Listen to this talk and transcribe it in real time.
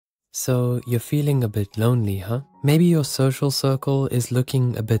So you're feeling a bit lonely, huh? Maybe your social circle is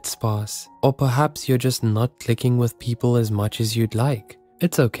looking a bit sparse, or perhaps you're just not clicking with people as much as you'd like.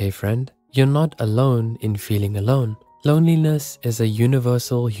 It's okay, friend. You're not alone in feeling alone. Loneliness is a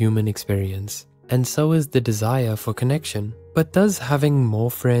universal human experience, and so is the desire for connection. But does having more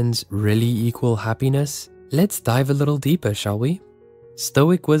friends really equal happiness? Let's dive a little deeper, shall we?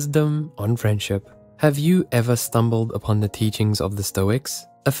 Stoic wisdom on friendship. Have you ever stumbled upon the teachings of the Stoics?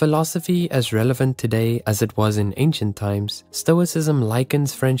 A philosophy as relevant today as it was in ancient times, Stoicism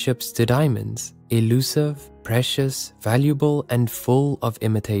likens friendships to diamonds, elusive, precious, valuable, and full of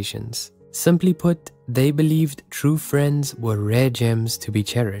imitations. Simply put, they believed true friends were rare gems to be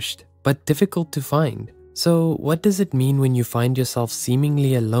cherished, but difficult to find. So what does it mean when you find yourself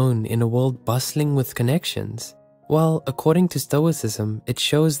seemingly alone in a world bustling with connections? Well, according to Stoicism, it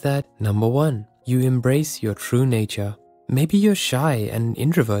shows that, number one, you embrace your true nature. Maybe you're shy and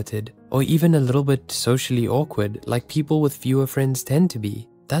introverted, or even a little bit socially awkward like people with fewer friends tend to be.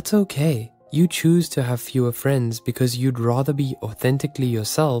 That's okay. You choose to have fewer friends because you'd rather be authentically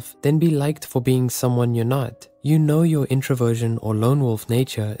yourself than be liked for being someone you're not. You know your introversion or lone wolf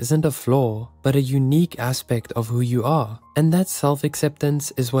nature isn't a flaw, but a unique aspect of who you are. And that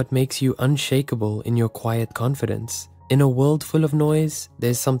self-acceptance is what makes you unshakable in your quiet confidence. In a world full of noise,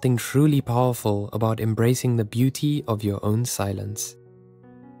 there's something truly powerful about embracing the beauty of your own silence.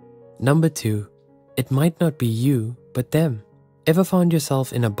 Number 2. It might not be you, but them. Ever found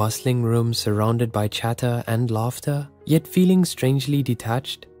yourself in a bustling room surrounded by chatter and laughter, yet feeling strangely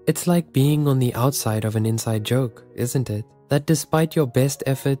detached? It's like being on the outside of an inside joke, isn't it? That despite your best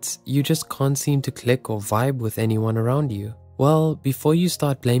efforts, you just can't seem to click or vibe with anyone around you. Well, before you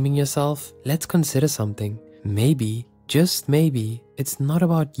start blaming yourself, let's consider something. Maybe, just maybe, it's not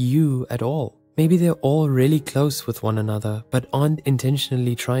about you at all. Maybe they're all really close with one another, but aren't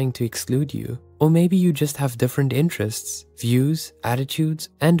intentionally trying to exclude you. Or maybe you just have different interests, views, attitudes,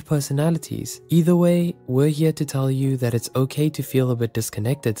 and personalities. Either way, we're here to tell you that it's okay to feel a bit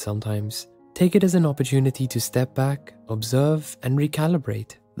disconnected sometimes. Take it as an opportunity to step back, observe, and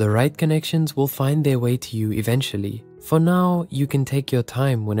recalibrate. The right connections will find their way to you eventually. For now, you can take your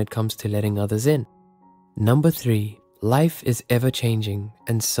time when it comes to letting others in. Number 3. Life is ever-changing,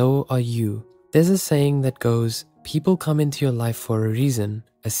 and so are you. There's a saying that goes, people come into your life for a reason,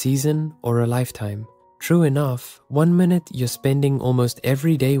 a season, or a lifetime. True enough, one minute you're spending almost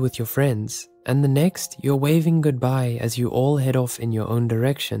every day with your friends, and the next you're waving goodbye as you all head off in your own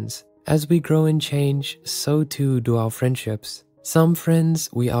directions. As we grow and change, so too do our friendships. Some friends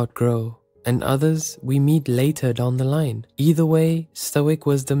we outgrow, and others we meet later down the line. Either way, Stoic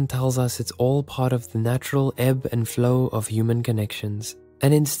wisdom tells us it's all part of the natural ebb and flow of human connections.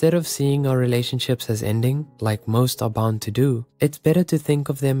 And instead of seeing our relationships as ending, like most are bound to do, it's better to think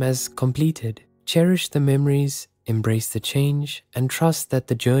of them as completed. Cherish the memories, embrace the change, and trust that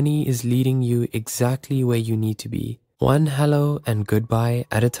the journey is leading you exactly where you need to be. One hello and goodbye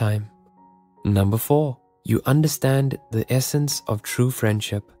at a time. Number 4. You understand the essence of true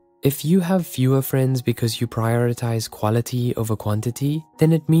friendship. If you have fewer friends because you prioritize quality over quantity,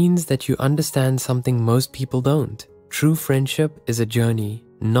 then it means that you understand something most people don't. True friendship is a journey,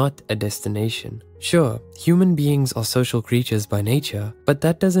 not a destination. Sure, human beings are social creatures by nature, but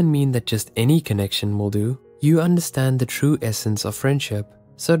that doesn't mean that just any connection will do. You understand the true essence of friendship,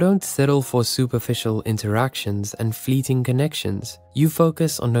 so don't settle for superficial interactions and fleeting connections. You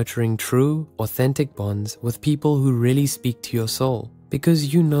focus on nurturing true, authentic bonds with people who really speak to your soul,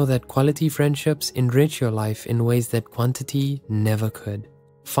 because you know that quality friendships enrich your life in ways that quantity never could.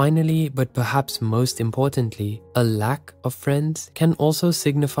 Finally, but perhaps most importantly, a lack of friends can also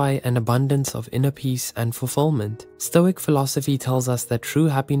signify an abundance of inner peace and fulfillment. Stoic philosophy tells us that true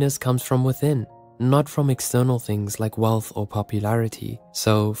happiness comes from within, not from external things like wealth or popularity.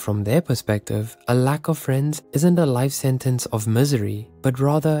 So, from their perspective, a lack of friends isn't a life sentence of misery, but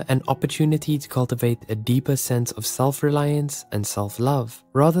rather an opportunity to cultivate a deeper sense of self-reliance and self-love.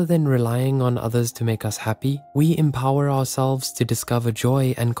 Rather than relying on others to make us happy, we empower ourselves to discover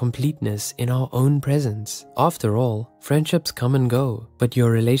joy and completeness in our own presence. After all, friendships come and go, but your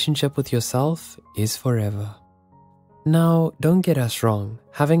relationship with yourself is forever. Now, don't get us wrong,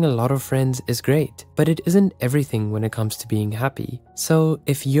 having a lot of friends is great, but it isn't everything when it comes to being happy. So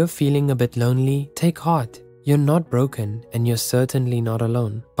if you're feeling a bit lonely, take heart. You're not broken, and you're certainly not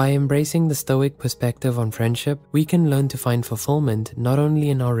alone. By embracing the Stoic perspective on friendship, we can learn to find fulfillment not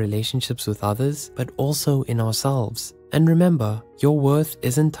only in our relationships with others, but also in ourselves. And remember, your worth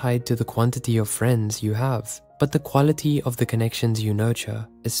isn't tied to the quantity of friends you have, but the quality of the connections you nurture,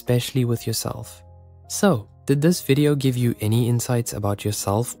 especially with yourself. So, Did this video give you any insights about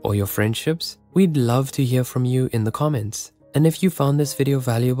yourself or your friendships? We'd love to hear from you in the comments. And if you found this video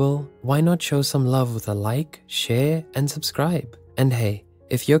valuable, why not show some love with a like, share, and subscribe? And hey,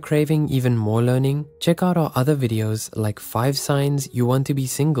 if you're craving even more learning, check out our other videos like 5 signs you want to be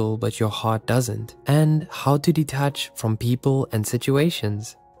single but your heart doesn't, and how to detach from people and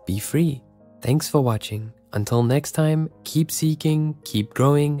situations. Be free. Thanks for watching. Until next time, keep seeking, keep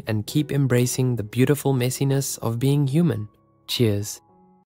growing, and keep embracing the beautiful messiness of being human. Cheers.